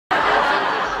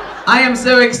I am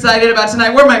so excited about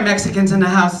tonight. Where are my Mexicans in the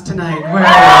house tonight? Where are they?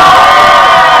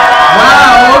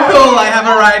 Wow, cool, I have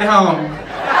a ride home.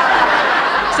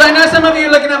 So I know some of you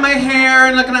are looking at my hair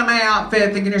and looking at my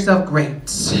outfit, thinking to yourself,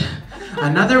 great.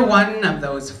 Another one of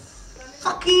those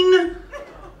fucking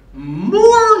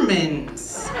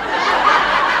Mormons.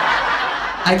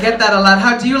 I get that a lot.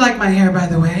 How do you like my hair, by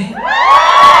the way?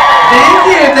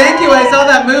 Thank you. I saw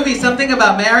that movie, Something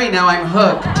About Mary. Now I'm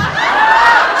hooked.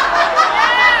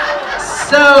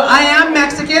 So, I am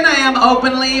Mexican. I am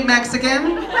openly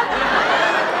Mexican.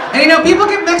 And you know, people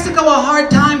give Mexico a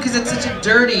hard time because it's such a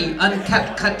dirty,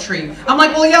 unkept country. I'm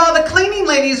like, well, y'all, the cleaning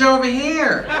ladies are over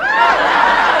here.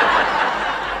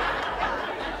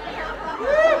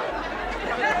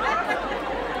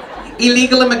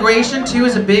 Illegal immigration, too,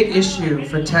 is a big issue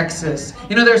for Texas.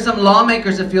 You know, there are some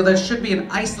lawmakers that feel there should be an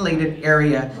isolated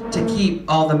area to keep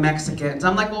all the Mexicans.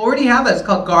 I'm like, well, we already have that. It's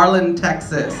called Garland,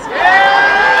 Texas.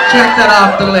 Check that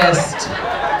off the list.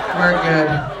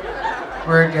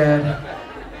 We're good.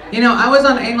 You know, I was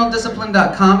on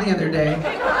analdiscipline.com the other day,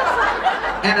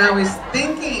 and I was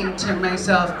thinking to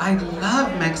myself, I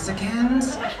love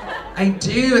Mexicans. I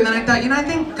do. And then I thought, you know, I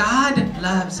think God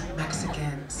loves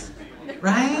Mexicans.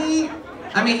 Right?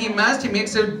 I mean, he must. He made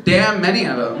so damn many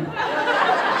of them.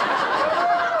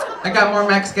 I got more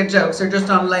Mexican jokes. They're just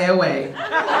on layaway.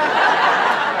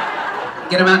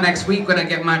 Get them out next week when I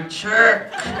get my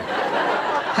check.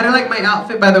 How do you like my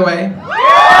outfit, by the way?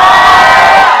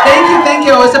 Thank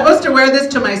you. I was supposed to wear this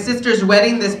to my sister's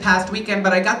wedding this past weekend,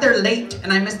 but I got there late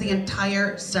and I missed the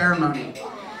entire ceremony.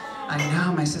 I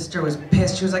know, my sister was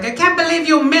pissed. She was like, I can't believe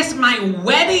you missed my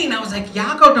wedding. I was like,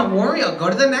 Yago, don't worry, I'll go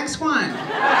to the next one.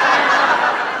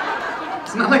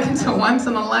 It's not like it's a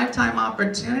once-in-a-lifetime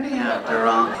opportunity after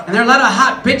all. And there are a lot of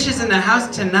hot bitches in the house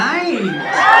tonight.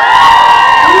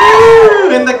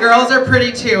 Woo! And the girls are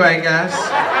pretty too, I guess.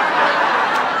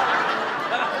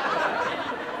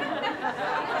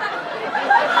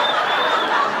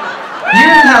 You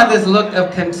have this look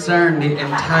of concern the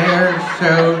entire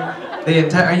show.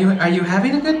 Are you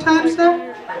having a good time,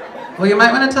 sir? Well, you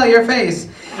might want to tell your face.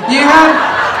 You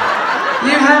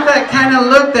have that kind of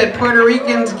look that Puerto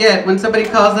Ricans get when somebody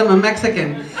calls them a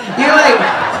Mexican. You're like,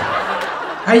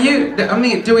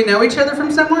 do we know each other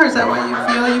from somewhere? Is that why you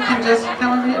feel you can just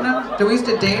come over here? No? Do we used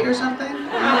to date or something?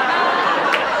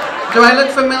 Do I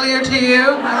look familiar to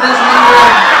you? I'm just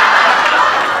wondering.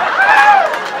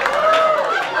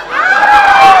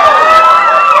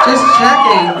 Just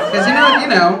checking, because you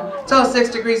know, it's all 6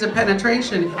 degrees of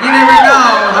penetration. You never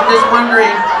know. I'm just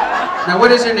wondering. Now,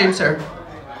 what is your name, sir?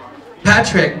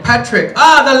 Patrick.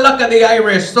 Ah, the luck of the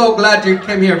Irish. So glad you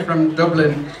came here from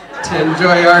Dublin to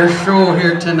enjoy our show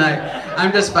here tonight.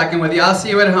 I'm just fucking with you. I'll see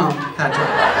you at home, Patrick.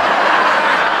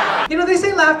 You know, they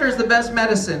say laughter is the best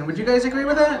medicine. Would you guys agree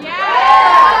with that? Yeah!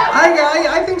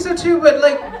 I think so too, but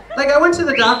like I went to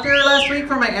the doctor last week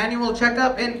for my annual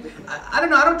checkup, and I don't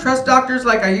know, I don't trust doctors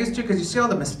like I used to because you see all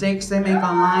the mistakes they make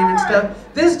online and stuff.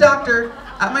 This doctor,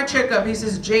 at my checkup, he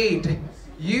says, Jade,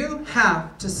 you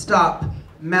have to stop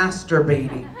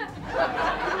masturbating.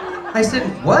 I said,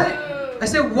 what? I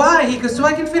said, why? He goes, so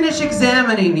I can finish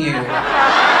examining you.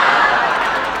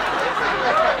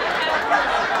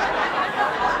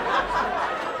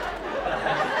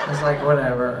 I was like,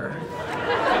 whatever.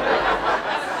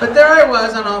 But there I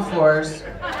was on all fours.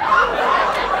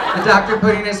 The doctor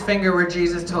putting his finger where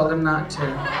Jesus told him not to.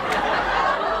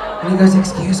 And he goes,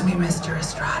 excuse me, Mr.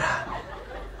 Estrada.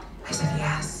 I said,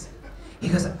 yes. He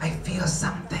goes, I feel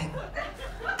something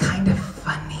kind of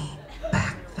funny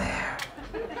back there.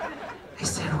 I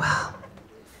said, well,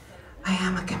 I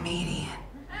am a comedian.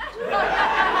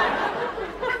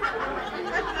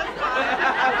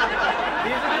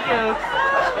 These are the jokes.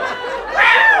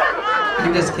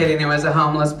 I'm just kidding, it was a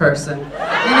homeless person. You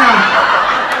know,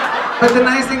 but the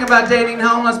nice thing about dating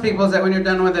homeless people is that when you're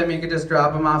done with them, you can just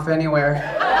drop them off anywhere.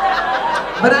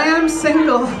 But I am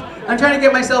single. I'm trying to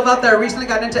get myself out there. I recently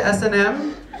got into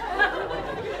S&M.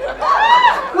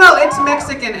 Well, it's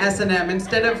Mexican S&M.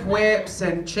 Instead of whips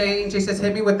and change, he says,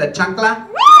 hit me with the chancla.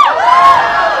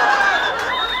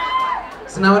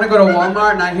 So now when I go to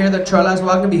Walmart and I hear the cholas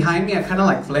walking behind me, I kind of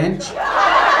like flinch.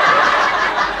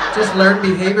 Just learned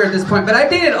behavior at this point. But I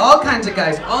dated all kinds of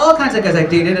guys. I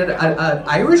dated an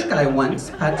Irish guy once,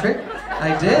 Patrick.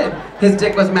 I did. His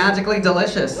dick was magically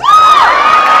delicious.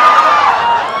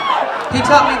 He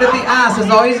taught me that the ass is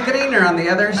always greener on the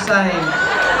other side.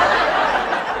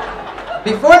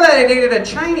 Before that, I dated a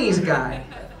Chinese guy.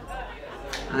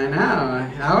 I know.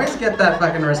 I always get that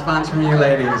fucking response from you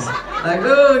ladies. Like,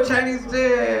 ooh, Chinese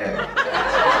dick.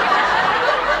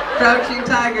 Crouching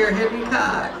tiger, hidden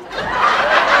cock.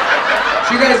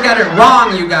 You guys got it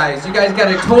wrong, you guys. You guys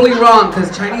got it totally wrong,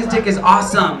 because Chinese dick is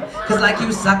awesome. Because like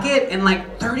you suck it, and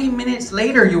like 30 minutes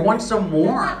later, you want some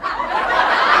more.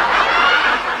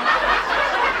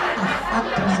 How the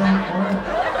fuck does that work?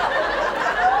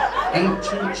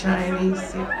 Ancient Chinese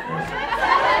secret.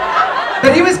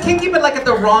 But he was kinky, but like at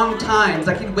the wrong times.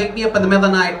 Like he'd wake me up in the middle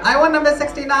of the night. I want number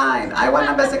 69. I want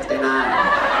number 69.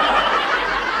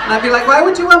 And I'd be like, why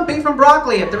would you want beef and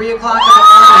broccoli at 3 o'clock in the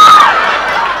morning?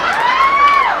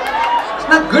 It's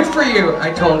not good for you,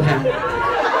 I told him.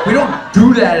 We don't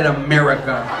do that in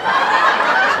America.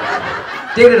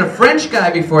 Dated a French guy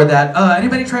before that.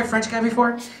 Anybody try French guy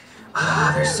before?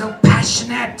 They're so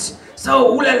passionate.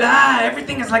 So, ooh la la,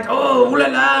 everything is like, oh, ooh la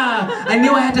la. I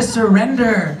knew I had to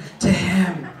surrender to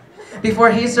him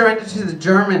before he surrendered to the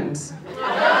Germans.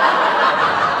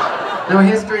 No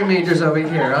history majors over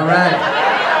here, all right.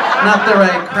 Not the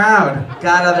right crowd.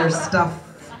 Got other stuff.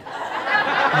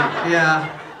 Yeah.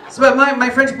 So, but my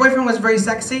French boyfriend was very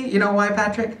sexy. You know why,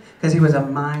 Patrick? Because he was a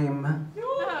mime.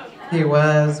 He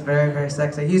was very, very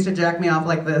sexy. He used to jack me off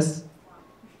like this.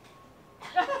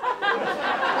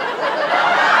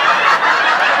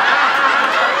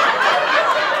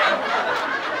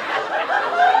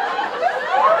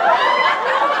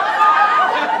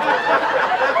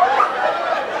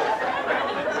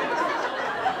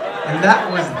 And that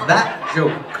was that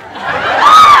joke.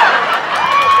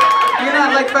 You're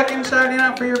not like fucking shouting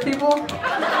out for your people?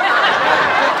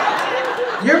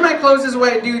 You're my closest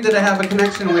white dude that I have a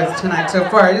connection with tonight so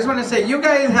far. I just want to say, you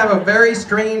guys have a very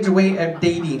strange way of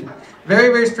dating. Very,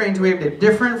 very strange way of dating.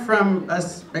 Different from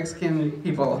us Mexican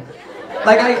people.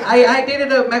 Like, I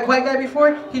dated a white guy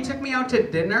before. He took me out to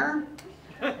dinner.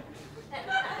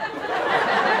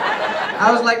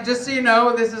 I was like, just so you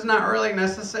know, this is not really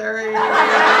necessary.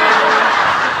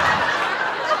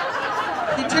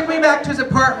 He took me back to his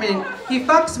apartment. He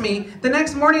fucks me. The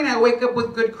next morning I wake up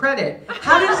with good credit.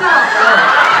 How does that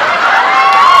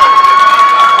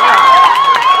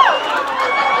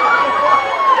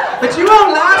work? But you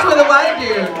won't last with a white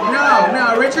dude.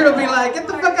 No. Richard will be like, get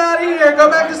the fuck out of here. Go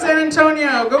back to San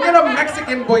Antonio. Go get a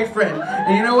Mexican boyfriend.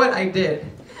 And you know what? I did.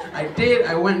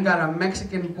 I went and got a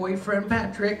Mexican boyfriend,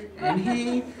 Patrick, and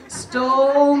he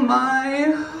stole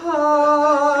my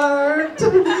heart.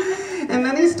 And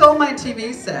then he stole my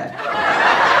TV set.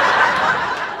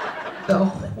 The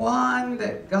one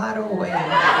that got away.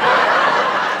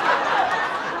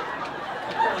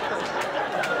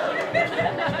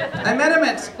 I met him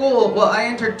at school. Well, I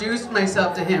introduced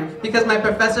myself to him because my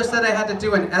professor said I had to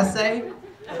do an essay.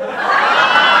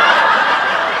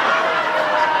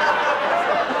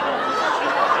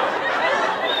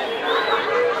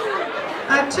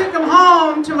 I took him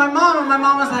home to my mom, and my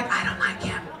mom was like, I don't like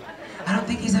him. I don't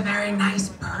think he's a very nice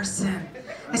person.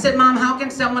 I said, Mom, how can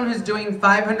someone who's doing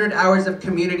 500 hours of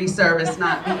community service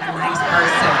not be a nice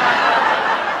person?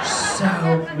 So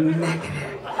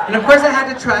negative. And of course I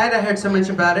had to try it. I heard so much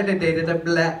about it. I dated a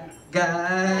black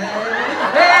guy.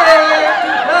 Hey!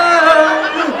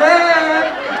 Oh!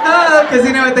 Hey! Oh! Because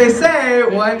you know what they say,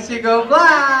 once you go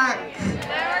black,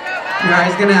 you're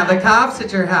always going to have the cops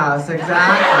at your house.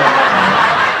 Exactly.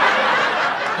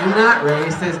 I'm not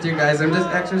racist, you guys. I'm just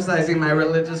exercising my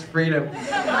religious freedom.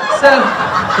 So,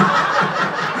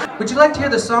 would you like to hear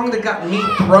the song that got me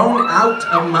thrown out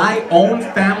of my own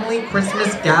family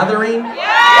Christmas gathering?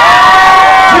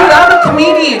 Yeah! Dude, I'm a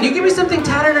comedian. You give me something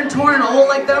tattered and torn and old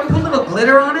like that, put a little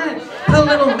glitter on it, put a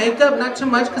little makeup, not too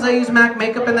much because I use MAC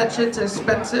makeup and that shit's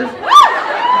expensive.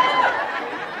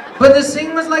 But the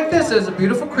scene was like this. There's a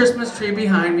beautiful Christmas tree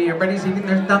behind me. Everybody's eating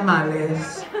their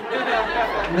tamales,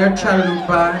 and their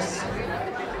chalupas,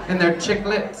 and their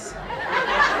chiclets.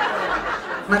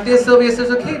 My tia Sylvia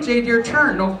says, okay, Jade, your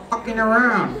turn. No fucking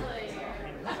around.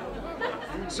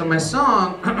 So my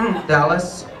song,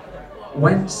 Dallas,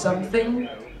 went something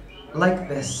like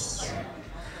this.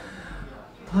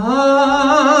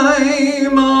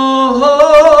 I'm a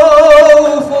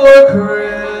hoe for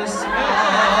Christmas.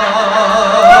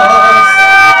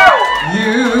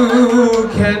 You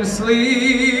can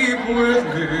sleep with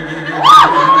me.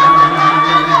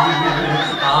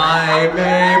 I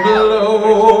may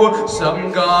blow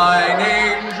some guy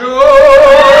named Joe,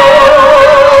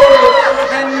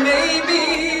 and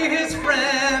maybe his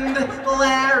friend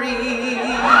Larry.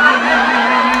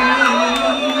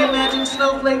 Imagine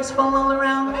snowflakes fall all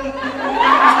around me.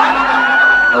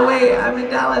 Oh wait, I'm in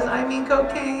Dallas, I mean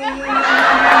cocaine.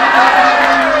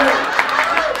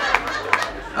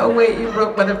 Oh wait, you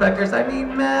broke motherfuckers, I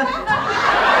mean meth.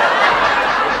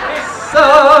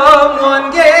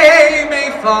 Someone gay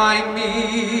may find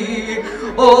me,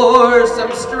 or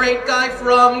some straight guy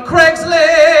from Craigslist.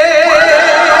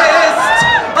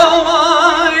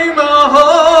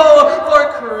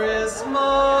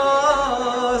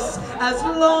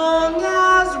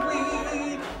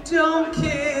 Don't kill